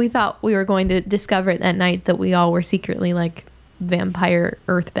were going to discover that night that we all were secretly like vampire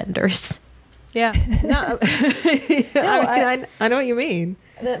earthbenders. Yeah. No, I know what you mean.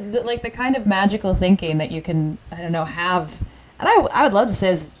 The kind of magical thinking that you can, I don't know, have. And I would love to say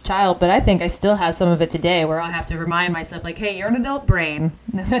as a child, but I think I still have some of it today where I'll have to remind myself, like, hey, you're an adult brain.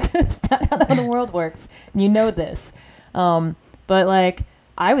 That's not how the world works. And you know this. But, like,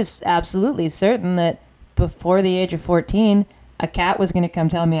 I was absolutely certain that before the age of 14, a cat was going to come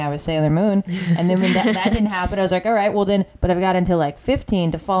tell me I was Sailor Moon. And then when that didn't happen, I was like, all right, well then, but I've got until like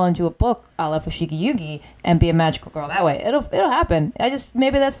 15 to fall into a book a la Fushigi Yugi and be a magical girl that way. It'll happen.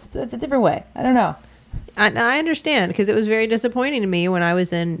 Maybe that's a different way. I don't know. I understand, because it was very disappointing to me when I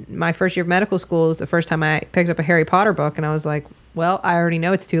was in my first year of medical school. It was the first time I picked up a Harry Potter book, and I was like, well, I already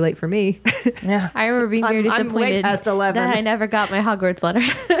know it's too late for me. Yeah, I remember being very disappointed that I never got my Hogwarts letter.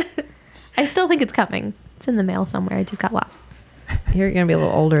 I still think it's coming. It's in the mail somewhere. I just got lost. You're going to be a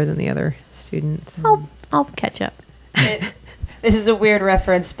little older than the other students. I'll catch up. This is a weird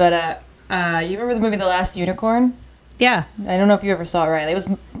reference, but you remember the movie The Last Unicorn? Yeah. I don't know if you ever saw it, Riley. It was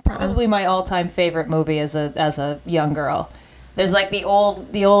probably my all-time favorite movie as a young girl. There's like the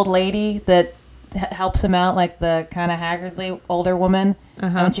old lady that helps him out, like the kind of haggardly older woman.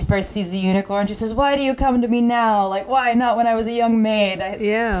 And when she first sees the unicorn, she says, "Why do you come to me now? Like, why not when I was a young maid?"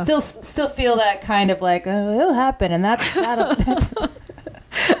 I still feel that kind of like, oh, it'll happen, and that's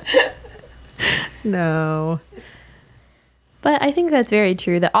No. But I think that's very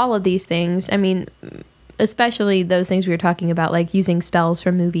true, that all of these things, I mean, especially those things we were talking about, like using spells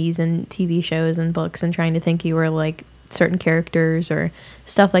from movies and TV shows and books and trying to think you were like certain characters or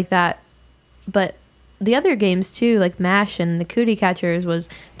stuff like that. But the other games too, like MASH and the Cootie Catchers, was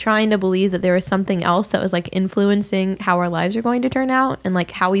trying to believe that there was something else that was like influencing how our lives are going to turn out and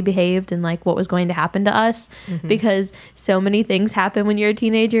like how we behaved and like what was going to happen to us. Because so many things happen when you're a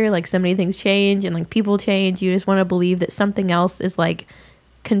teenager, like so many things change and like people change. You just want to believe that something else is like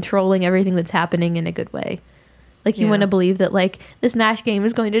controlling everything that's happening in a good way. Like you want to believe that like this MASH game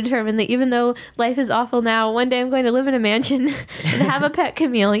is going to determine that even though life is awful now, one day I'm going to live in a mansion and have a pet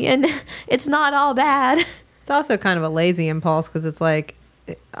chameleon. It's not all bad. It's also kind of a lazy impulse, because it's like,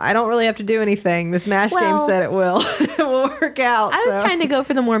 I don't really have to do anything. This MASH game said it will. It will work out. I was trying to go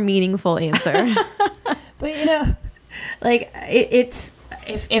for the more meaningful answer. But you know, like it's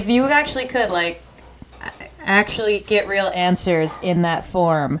if you actually could like actually get real answers in that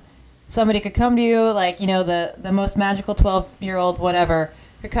form. Somebody could come to you, like, you know, the most magical 12-year-old whatever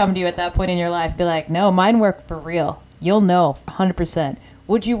could come to you at that point in your life, be like, no, mine work for real. You'll know 100%.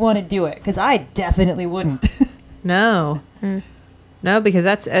 Would you want to do it? Because I definitely wouldn't. No. No, because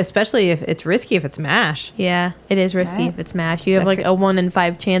that's, especially if it's risky if it's MASH. Yeah, it is risky if it's MASH. You have like a 1 in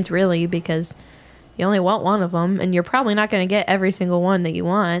 5 chance, really, because you only want one of them, and you're probably not going to get every single one that you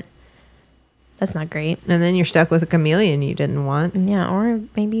want. That's not great. And then you're stuck with a chameleon you didn't want. Yeah, or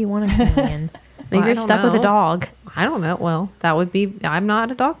maybe you want a chameleon. Maybe you're stuck with a dog. I don't know. Well, that would be... I'm not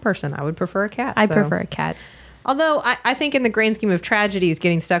a dog person. I would prefer a cat. I prefer a cat. Although, I think in the grand scheme of tragedies,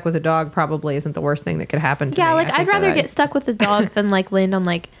 getting stuck with a dog probably isn't the worst thing that could happen to me. Yeah, like, I'd rather get stuck with a dog than, like, land on,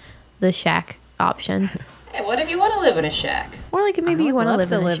 like, the shack option. Hey, what if you want to live in a shack? Or like maybe you want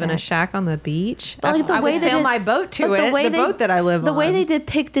to live in a shack on the beach. But like I would sail my boat to it. The boat that I live on. The way they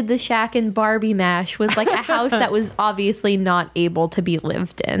depicted the shack in Barbie MASH was like a house that was obviously not able to be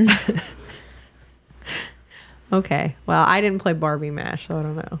lived in. Okay, well, I didn't play Barbie MASH, so I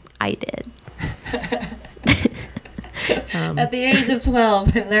don't know. I did. At the age of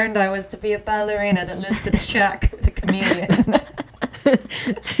 12, I learned I was to be a ballerina that lives in a shack with a chameleon.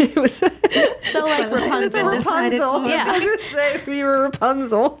 It was so like Rapunzel. Yeah, we were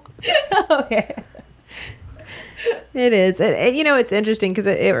Rapunzel. Okay. It is. You know, it's interesting because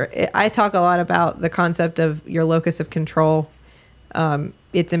I talk a lot about the concept of your locus of control.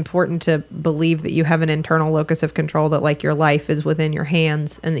 it's important to believe that you have an internal locus of control, that like your life is within your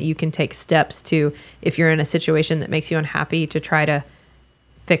hands, and that you can take steps to, if you're in a situation that makes you unhappy, to try to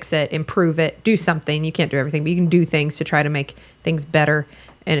fix it, improve it, do something. You can't do everything, but you can do things to try to make things better.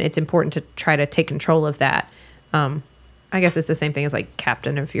 And it's important to try to take control of that. I guess it's the same thing as like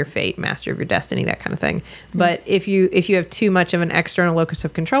captain of your fate, master of your destiny, that kind of thing. Mm-hmm. But if you have too much of an external locus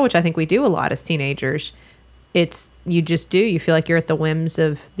of control, which I think we do a lot as teenagers, you feel like you're at the whims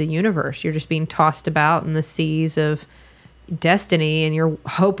of the universe. You're just being tossed about in the seas of destiny, and you're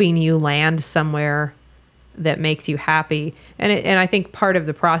hoping you land somewhere that makes you happy. And I think part of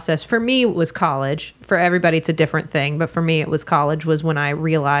the process for me was college. For everybody, it's a different thing. But for me, it was college, was when I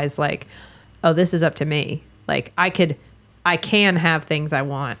realized like, oh, this is up to me. Like I can have things I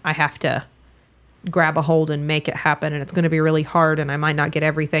want. I have to grab a hold and make it happen. And it's going to be really hard, and I might not get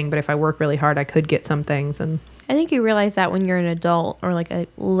everything, but if I work really hard, I could get some things. And I think you realize that when you're an adult, or like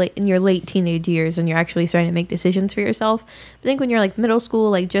in your late teenage years, and you're actually starting to make decisions for yourself. I think when you're like middle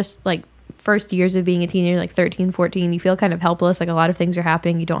school, like just like first years of being a teenager, like 13, 14, you feel kind of helpless. Like a lot of things are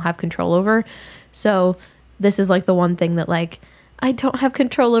happening you don't have control over. So this is like the one thing that like, I don't have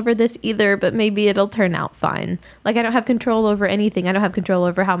control over this either, but maybe it'll turn out fine. Like I don't have control over anything. I don't have control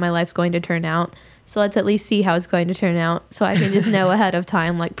over how my life's going to turn out. So let's at least see how it's going to turn out, so I can just know ahead of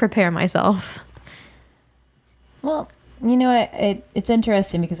time, like prepare myself. Well, you know, it's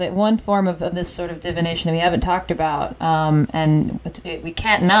interesting because one form of this sort of divination that we haven't talked about, and we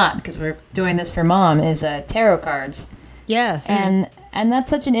can't not because we're doing this for Mom, is tarot cards. Yes. And that's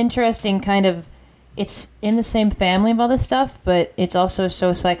such an interesting kind of, it's in the same family of all this stuff, but it's also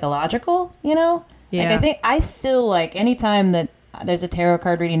so psychological, you know? Yeah. Like I think I still like anytime that there's a tarot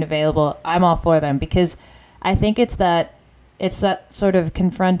card reading available, I'm all for them, because I think it's that sort of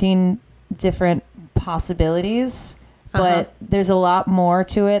confronting different possibilities, but there's a lot more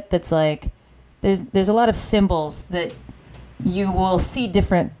to it. That's like there's a lot of symbols that you will see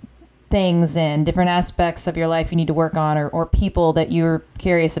different things in different aspects of your life you need to work on, or people that you're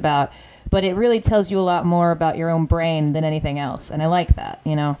curious about, but it really tells you a lot more about your own brain than anything else, and I like that,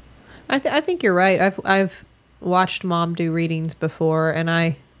 you know. I think you're right. I've watched Mom do readings before, and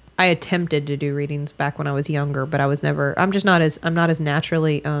I attempted to do readings back when I was younger, but I'm not as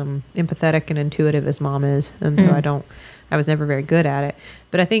naturally empathetic and intuitive as Mom is, and so I was never very good at it.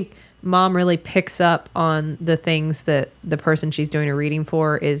 But I think Mom really picks up on the things that the person she's doing a reading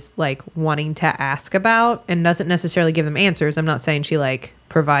for is like wanting to ask about, and doesn't necessarily give them answers. I'm not saying she like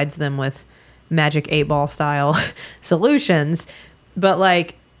provides them with magic 8-ball style solutions, but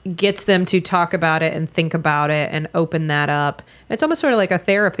like gets them to talk about it and think about it and open that up. It's almost sort of like a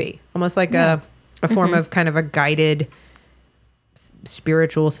therapy, almost like a form of kind of a guided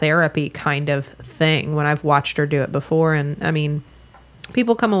spiritual therapy kind of thing when I've watched her do it before. And I mean,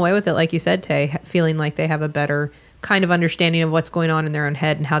 people come away with it, like you said, Tay, feeling like they have a better kind of understanding of what's going on in their own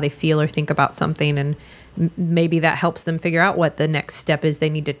head and how they feel or think about something. And maybe that helps them figure out what the next step is they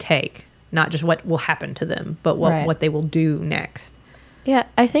need to take, not just what will happen to them, but what they will do next. Yeah,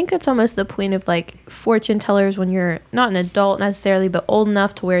 I think it's almost the point of like fortune tellers when you're not an adult necessarily, but old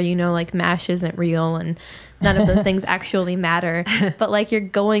enough to where you know like MASH isn't real and none of those things actually matter. But like you're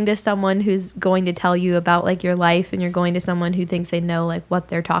going to someone who's going to tell you about like your life, and you're going to someone who thinks they know like what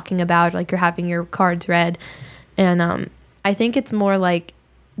they're talking about, like you're having your cards read. And I think it's more like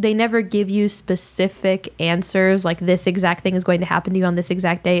they never give you specific answers like this exact thing is going to happen to you on this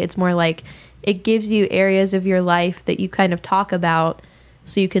exact day. It's more like it gives you areas of your life that you kind of talk about,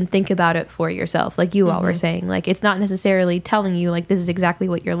 so you can think about it for yourself, like you all were saying. Like, it's not necessarily telling you, like, this is exactly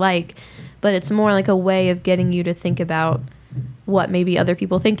what you're like, but it's more like a way of getting you to think about what maybe other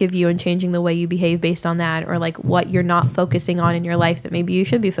people think of you and changing the way you behave based on that, or, like, what you're not focusing on in your life that maybe you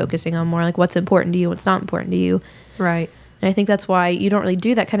should be focusing on more, like, what's important to you, what's not important to you. Right. And I think that's why you don't really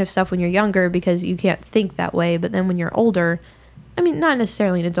do that kind of stuff when you're younger, because you can't think that way. But then when you're older, I mean, not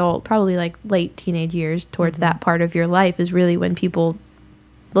necessarily an adult, probably, like, late teenage years towards that part of your life is really when people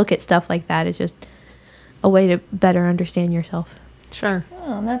look at stuff like that. Is just a way to better understand yourself. Sure.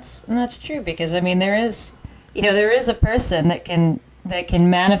 Well, that's true, because I mean there is a person that can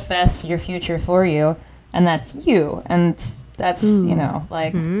manifest your future for you, and that's you, and that's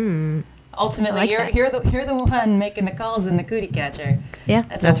ultimately like you're the one making the calls in the cootie catcher. Yeah,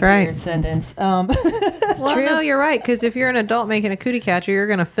 that's right. Weird sentence. Well, true. No, you're right, because if you're an adult making a cootie catcher, you're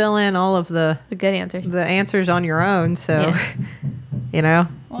going to fill in all of the good answers, the answers on your own. So, you know,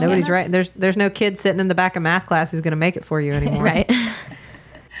 nobody's right. There's no kid sitting in the back of math class who's going to make it for you anymore. Right.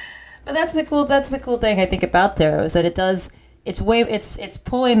 But that's the cool thing I think about tarot, is that it's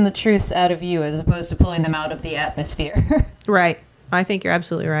pulling the truths out of you as opposed to pulling them out of the atmosphere. Right. I think you're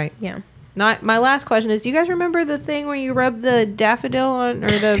absolutely right. Yeah. Not my last question is: do you guys remember the thing where you rub the daffodil on,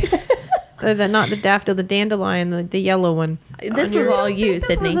 or not the daffodil, the dandelion, the yellow one? This was all you,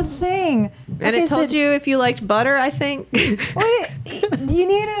 Sydney. This was a thing, and it told you if you liked butter. I think. Do you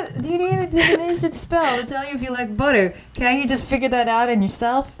need a divination spell to tell you if you like butter? Can't you just figure that out in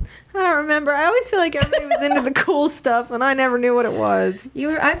yourself? I don't remember. I always feel like everybody was into the cool stuff, and I never knew what it was.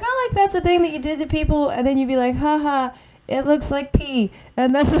 I felt like that's the thing that you did to people, and then you'd be like, haha, it looks like pee,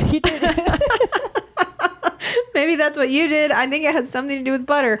 and that's what you did. Maybe that's what you did. I think it had something to do with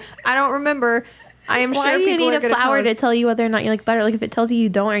butter. I don't remember. I am sure people are going to Why do you need a flower to tell you whether or not you like butter? Like, if it tells you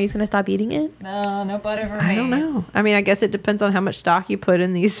don't, are you just going to stop eating it? No butter for me. I don't know. I mean, I guess it depends on how much stock you put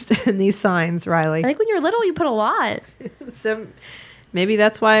in these signs, Riley. I think when you're little, you put a lot. So maybe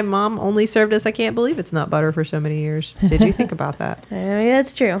that's why Mom only served us I can't believe it's not butter for so many years. Did you think about that? I mean,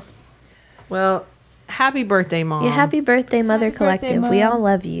 that's true. Well, happy birthday, Mom. Yeah, happy birthday, Mother Happy Collective. birthday, Mom. We all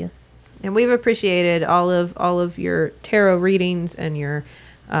love you. And we've appreciated all of your tarot readings and your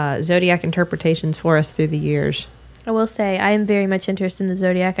zodiac interpretations for us through the years. I will say, I am very much interested in the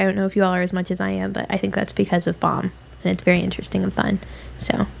zodiac. I don't know if you all are as much as I am, but I think that's because of Mom. And it's very interesting and fun.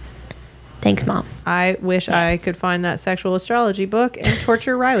 So, thanks, Mom. I wish I could find that sexual astrology book and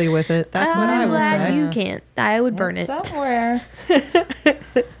torture Riley with it. That's what I I'm would glad say. you can't. I would burn it. Somewhere.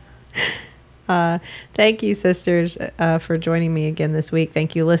 Thank you, sisters, for joining me again this week.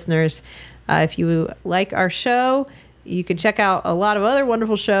 Thank you, listeners. If you like our show, you can check out a lot of other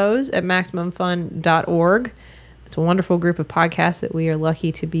wonderful shows at MaximumFun.org. It's a wonderful group of podcasts that we are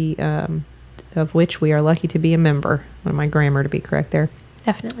lucky to be, of which we are lucky to be a member. I want my grammar to be correct there.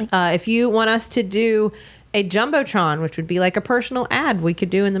 Definitely. If you want us to do a Jumbotron, which would be like a personal ad we could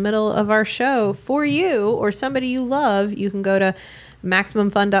do in the middle of our show for you or somebody you love, you can go to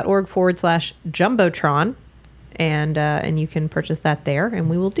MaximumFun.org/Jumbotron. And you can purchase that there, and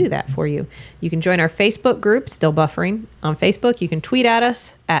we will do that for you. You can join our Facebook group, Still Buffering, on Facebook. You can tweet at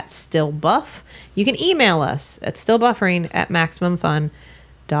us at StillBuff. You can email us at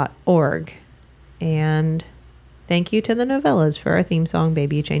stillbuffering@MaximumFun.org. And thank you to the Novellas for our theme song,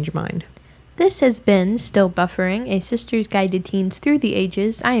 Baby You Change Your Mind. This has been Still Buffering, a sister's guide to teens through the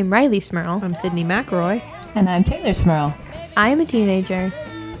ages. I am Riley Smurl. I'm Sydney McElroy. And I'm Taylor Smurl. I am a teenager.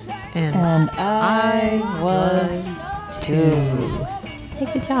 And I was too. Hey,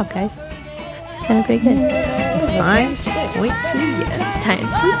 good job, guys. Sounded pretty good. Science point to yes.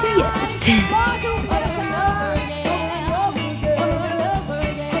 Science point to yes.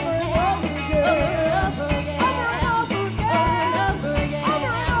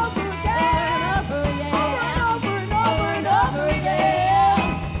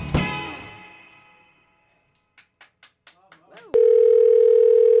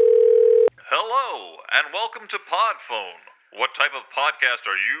 Hello, and welcome to Podphone. What type of podcast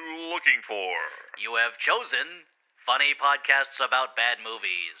are you looking for? You have chosen funny podcasts about bad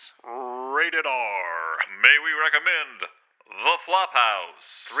movies. Rated R. May we recommend The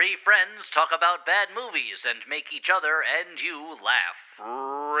Flophouse? 3 friends talk about bad movies and make each other and you laugh.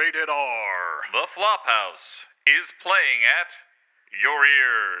 Rated R. The Flophouse is playing at your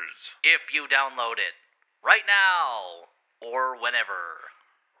ears. If you download it right now or whenever.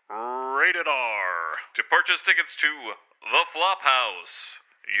 Rated R. To purchase tickets to The Flophouse,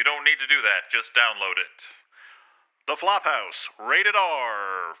 you don't need to do that, just download it. The Flophouse, rated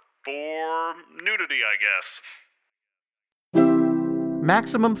R. For nudity, I guess.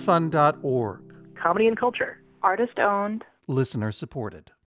 MaximumFun.org. Comedy and culture. Artist owned. Listener supported.